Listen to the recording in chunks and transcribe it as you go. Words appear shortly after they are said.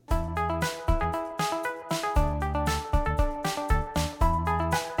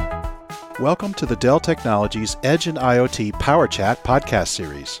Welcome to the Dell Technologies Edge and IoT PowerChat podcast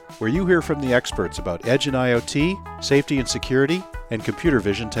series, where you hear from the experts about Edge and IoT, safety and security, and computer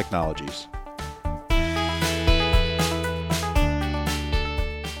vision technologies.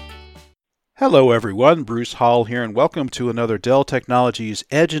 Hello everyone, Bruce Hall here, and welcome to another Dell Technologies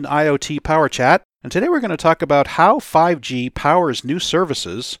Edge and IoT PowerChat. And today we're going to talk about how 5G powers new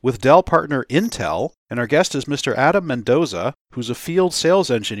services with Dell partner Intel, and our guest is Mr. Adam Mendoza, who's a field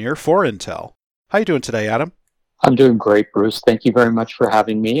sales engineer for Intel. How are you doing today, Adam? I'm doing great, Bruce. Thank you very much for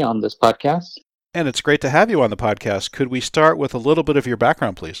having me on this podcast. And it's great to have you on the podcast. Could we start with a little bit of your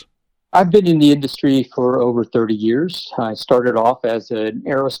background, please? I've been in the industry for over 30 years. I started off as an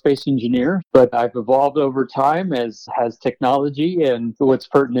aerospace engineer, but I've evolved over time, as has technology. And what's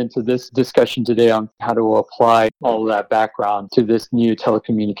pertinent to this discussion today on how to apply all of that background to this new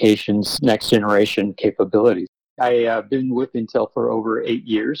telecommunications next generation capabilities. I have been with Intel for over 8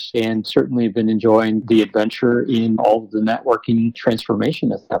 years and certainly been enjoying the adventure in all of the networking transformation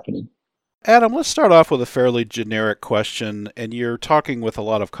that's happening. Adam, let's start off with a fairly generic question, and you're talking with a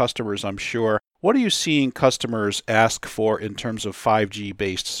lot of customers, I'm sure. What are you seeing customers ask for in terms of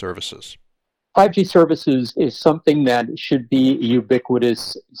 5G-based services? 5G services is something that should be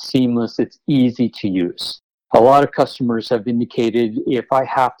ubiquitous, seamless, it's easy to use. A lot of customers have indicated if I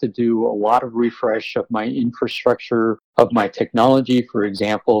have to do a lot of refresh of my infrastructure, of my technology, for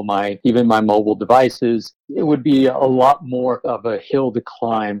example, even my mobile devices, it would be a lot more of a hill to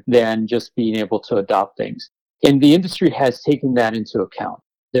climb than just being able to adopt things. And the industry has taken that into account.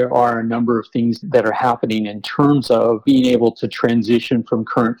 There are a number of things that are happening in terms of being able to transition from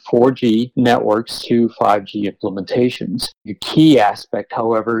current 4G networks to 5G implementations. The key aspect,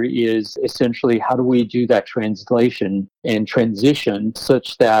 however, is essentially how do we do that translation and transition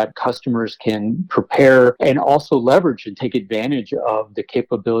such that customers can prepare and also leverage and take advantage of the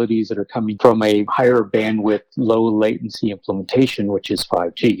capabilities that are coming from a higher bandwidth, low latency implementation, which is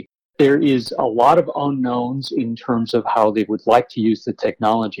 5G. There is a lot of unknowns in terms of how they would like to use the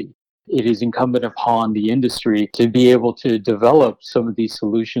technology. It is incumbent upon the industry to be able to develop some of these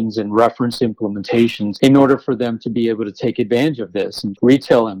solutions and reference implementations in order for them to be able to take advantage of this in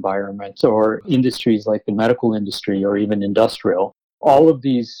retail environments or industries like the medical industry or even industrial. All of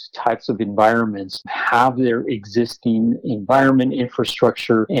these types of environments have their existing environment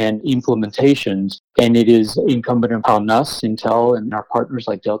infrastructure and implementations, and it is incumbent upon us, Intel, and our partners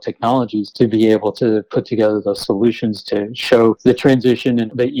like Dell Technologies to be able to put together those solutions to show the transition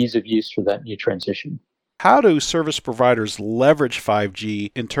and the ease of use for that new transition. How do service providers leverage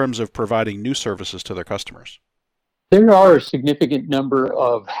 5G in terms of providing new services to their customers? There are a significant number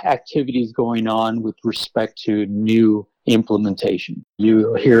of activities going on with respect to new implementation.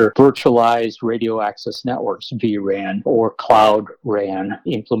 You hear virtualized radio access networks, vRAN, or Cloud RAN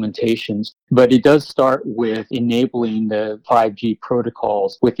implementations, but it does start with enabling the 5G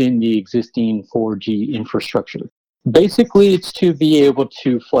protocols within the existing 4G infrastructure. Basically, it's to be able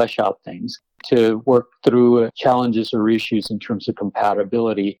to flesh out things, to work through challenges or issues in terms of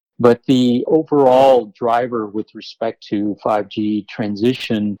compatibility. But the overall driver with respect to 5G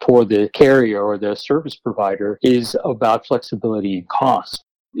transition for the carrier or the service provider is about flexibility and cost.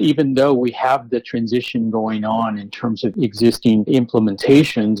 Even though we have the transition going on in terms of existing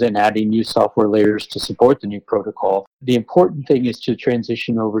implementations and adding new software layers to support the new protocol, the important thing is to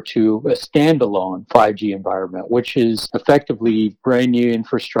transition over to a standalone 5G environment, which is effectively brand new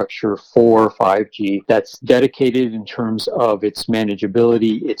infrastructure for 5G that's dedicated in terms of its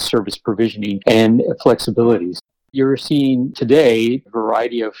manageability, its service provisioning, and flexibilities. You're seeing today a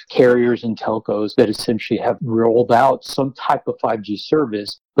variety of carriers and telcos that essentially have rolled out some type of 5G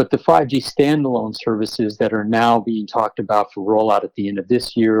service, but the 5G standalone services that are now being talked about for rollout at the end of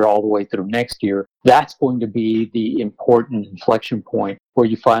this year all the way through next year, that's going to be the important inflection point where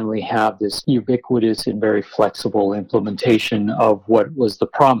you finally have this ubiquitous and very flexible implementation of what was the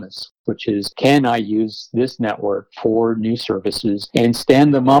promise, which is, can I use this network for new services and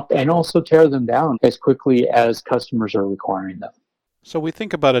stand them up and also tear them down as quickly as customers are requiring them? So we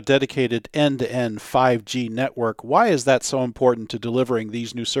think about a dedicated end-to-end 5G network. Why is that so important to delivering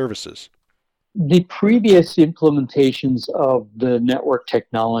these new services? The previous implementations of the network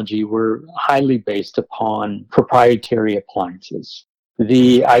technology were highly based upon proprietary appliances.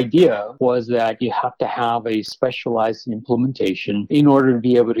 The idea was that you have to have a specialized implementation in order to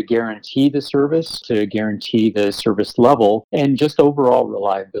be able to guarantee the service, to guarantee the service level, and just overall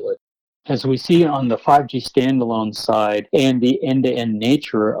reliability. As we see on the 5G standalone side and the end-to-end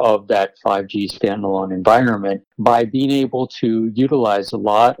nature of that 5G standalone environment, by being able to utilize a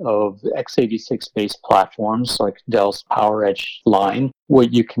lot of x86-based platforms like Dell's PowerEdge line.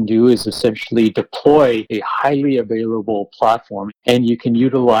 What you can do is essentially deploy a highly available platform, and you can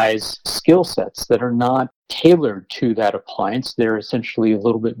utilize skill sets that are not tailored to that appliance. They're essentially a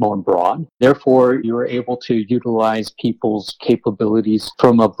little bit more broad. Therefore, you're able to utilize people's capabilities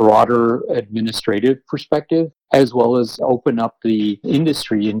from a broader administrative perspective, as well as open up the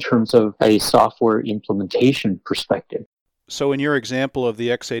industry in terms of a software implementation perspective. So in your example of the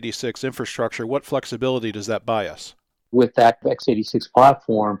x86 infrastructure, what flexibility does that buy us? With that x86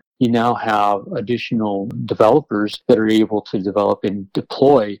 platform, you now have additional developers that are able to develop and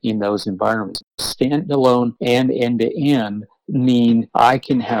deploy in those environments. Standalone and end-to-end mean I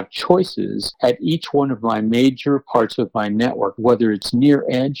can have choices at each one of my major parts of my network, whether it's near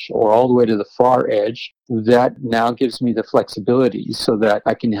edge or all the way to the far edge. That now gives me the flexibility so that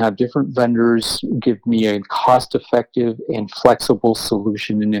I can have different vendors give me a cost-effective and flexible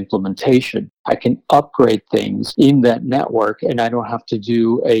solution and implementation. I can upgrade things in that network, and I don't have to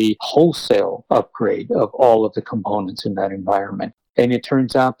do a wholesale upgrade of all of the components in that environment. And it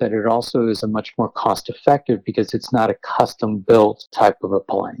turns out that it also is a much more cost-effective because it's not a custom-built type of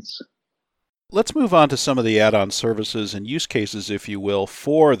appliance. Let's move on to some of the add-on services and use cases, if you will,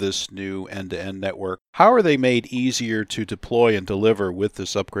 for this new end-to-end network. How are they made easier to deploy and deliver with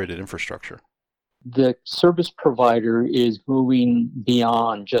this upgraded infrastructure? The service provider is moving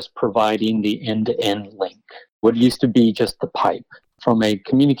beyond just providing the end-to-end link. What used to be just the pipe. From a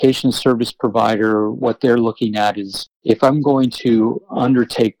communication service provider, what they're looking at is if I'm going to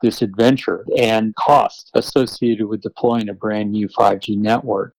undertake this adventure and cost associated with deploying a brand new 5G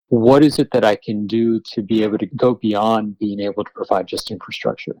network, what is it that I can do to be able to go beyond being able to provide just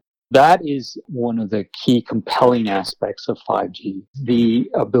infrastructure? That is one of the key compelling aspects of 5G, the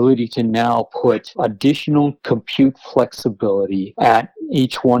ability to now put additional compute flexibility at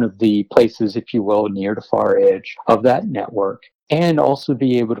each one of the places, if you will, near to far edge of that network, and also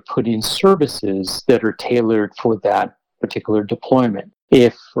be able to put in services that are tailored for that particular deployment.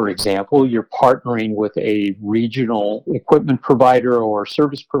 If, for example, you're partnering with a regional equipment provider or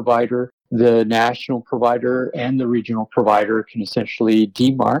service provider, the national provider and the regional provider can essentially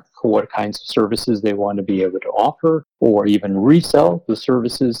demarc what kinds of services they want to be able to offer, or even resell the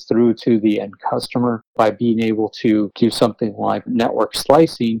services through to the end customer. By being able to do something like network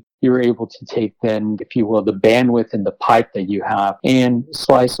slicing, you're able to take then, if you will, the bandwidth and the pipe that you have and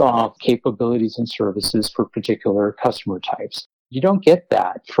slice off capabilities and services for particular customer types. You don't get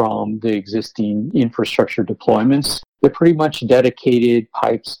that from the existing infrastructure deployments. They're pretty much dedicated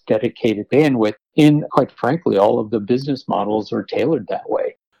pipes, dedicated bandwidth, and quite frankly, all of the business models are tailored that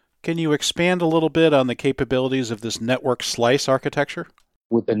way. Can you expand a little bit on the capabilities of this network slice architecture?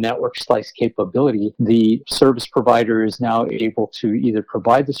 With the network slice capability, the service provider is now able to either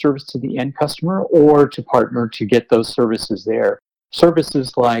provide the service to the end customer or to partner to get those services there.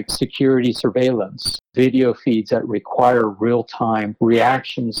 Services like security surveillance, video feeds that require real-time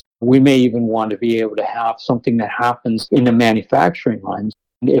reactions. We may even want to be able to have something that happens in the manufacturing lines.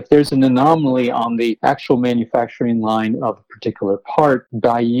 If there's an anomaly on the actual manufacturing line of a particular part,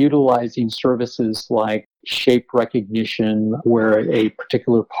 by utilizing services like shape recognition, where a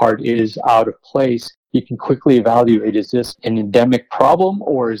particular part is out of place, you can quickly evaluate, is this an endemic problem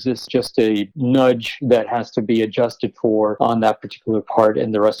or is this just a nudge that has to be adjusted for on that particular part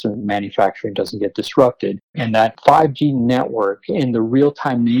and the rest of the manufacturing doesn't get disrupted. And that 5G network and the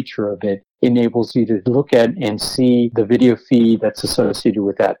real-time nature of it enables you to look at and see the video feed that's associated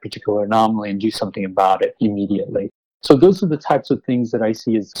with that particular anomaly and do something about it immediately. So those are the types of things that I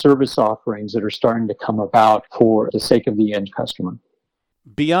see as service offerings that are starting to come about for the sake of the end customer.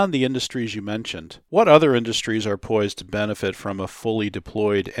 Beyond the industries you mentioned, what other industries are poised to benefit from a fully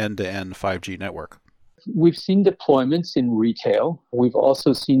deployed end-to-end 5G network? We've seen deployments in retail. We've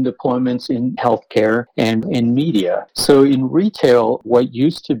also seen deployments in healthcare and in media. So in retail, what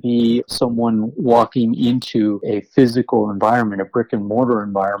used to be someone walking into a physical environment, a brick and mortar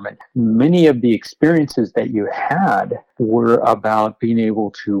environment, many of the experiences that you had were about being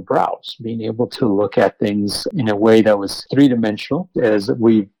able to browse, being able to look at things in a way that was three-dimensional as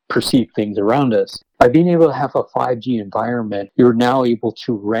we perceive things around us. By being able to have a 5G environment, you're now able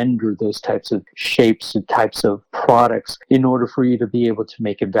to render those types of shapes and types of products in order for you to be able to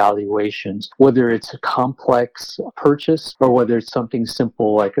make evaluations, whether it's a complex purchase or whether it's something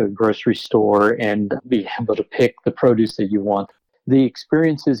simple like a grocery store and be able to pick the produce that you want. The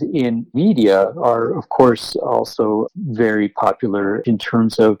experiences in media are, of course, also very popular in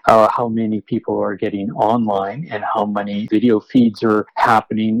terms of how many people are getting online and how many video feeds are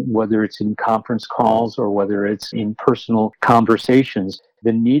happening, whether it's in conference calls or whether it's in personal conversations.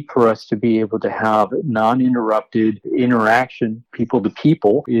 The need for us to be able to have non-interrupted interaction, people to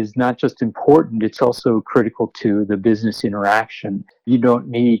people, is not just important, it's also critical to the business interaction. You don't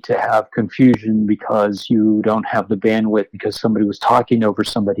need to have confusion because you don't have the bandwidth because somebody was talking over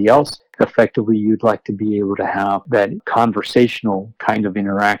somebody else. Effectively, you'd like to be able to have that conversational kind of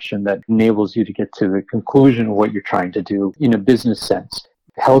interaction that enables you to get to the conclusion of what you're trying to do in a business sense.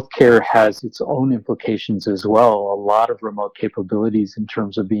 Healthcare has its own implications as well. A lot of remote capabilities in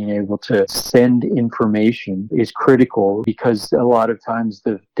terms of being able to send information is critical because a lot of times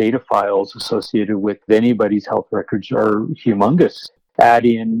the data files associated with anybody's health records are humongous. Add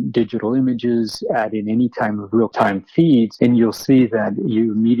in digital images, add in any time of real-time feeds, and you'll see that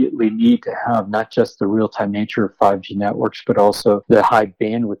you immediately need to have not just the real-time nature of 5G networks, but also the high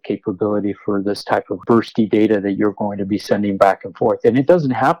bandwidth capability for this type of bursty data that you're going to be sending back and forth. And it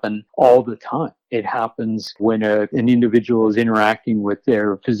doesn't happen all the time. It happens when an individual is interacting with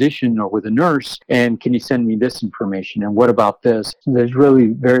their physician or with a nurse, and can you send me this information? And what about this? There's really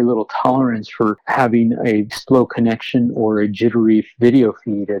very little tolerance for having a slow connection or a jittery video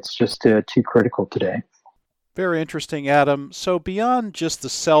feed. It's just too critical today. Very interesting, Adam. So beyond just the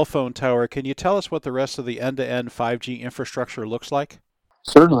cell phone tower, can you tell us what the rest of the end-to-end 5G infrastructure looks like?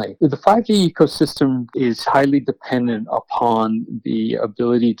 Certainly. The 5G ecosystem is highly dependent upon the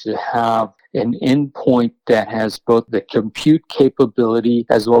ability to have an endpoint that has both the compute capability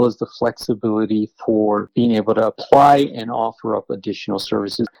as well as the flexibility for being able to apply and offer up additional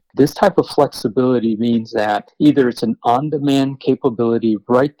services. This type of flexibility means that either it's an on-demand capability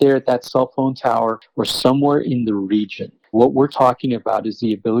right there at that cell phone tower or somewhere in the region. What we're talking about is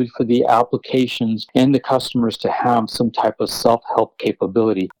the ability for the applications and the customers to have some type of self-help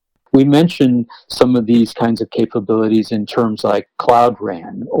capability. We mentioned some of these kinds of capabilities in terms like Cloud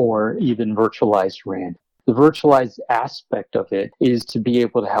RAN or even virtualized RAN. The virtualized aspect of it is to be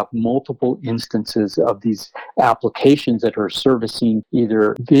able to have multiple instances of these applications that are servicing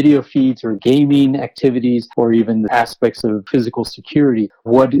either video feeds or gaming activities or even aspects of physical security.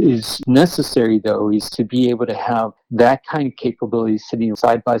 What is necessary, though, is to be able to have that kind of capability sitting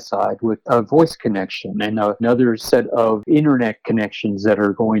side by side with a voice connection and another set of internet connections that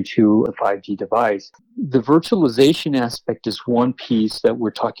are going to a 5G device. The virtualization aspect is one piece that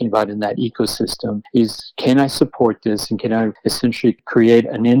we're talking about in that ecosystem is, can I support this and can I essentially create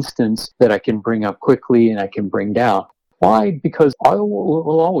an instance that I can bring up quickly and I can bring down? Why? Because I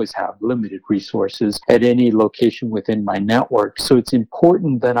will always have limited resources at any location within my network. So it's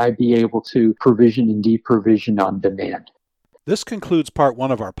important that I be able to provision and deprovision on demand. This concludes part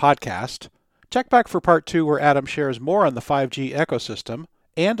 1 of our podcast. Check back for part 2 where Adam shares more on the 5G ecosystem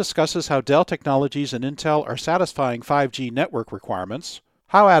and discusses how Dell Technologies and Intel are satisfying 5G network requirements,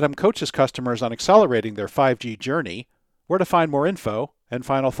 how Adam coaches customers on accelerating their 5G journey, where to find more info, and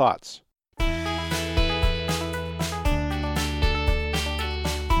final thoughts.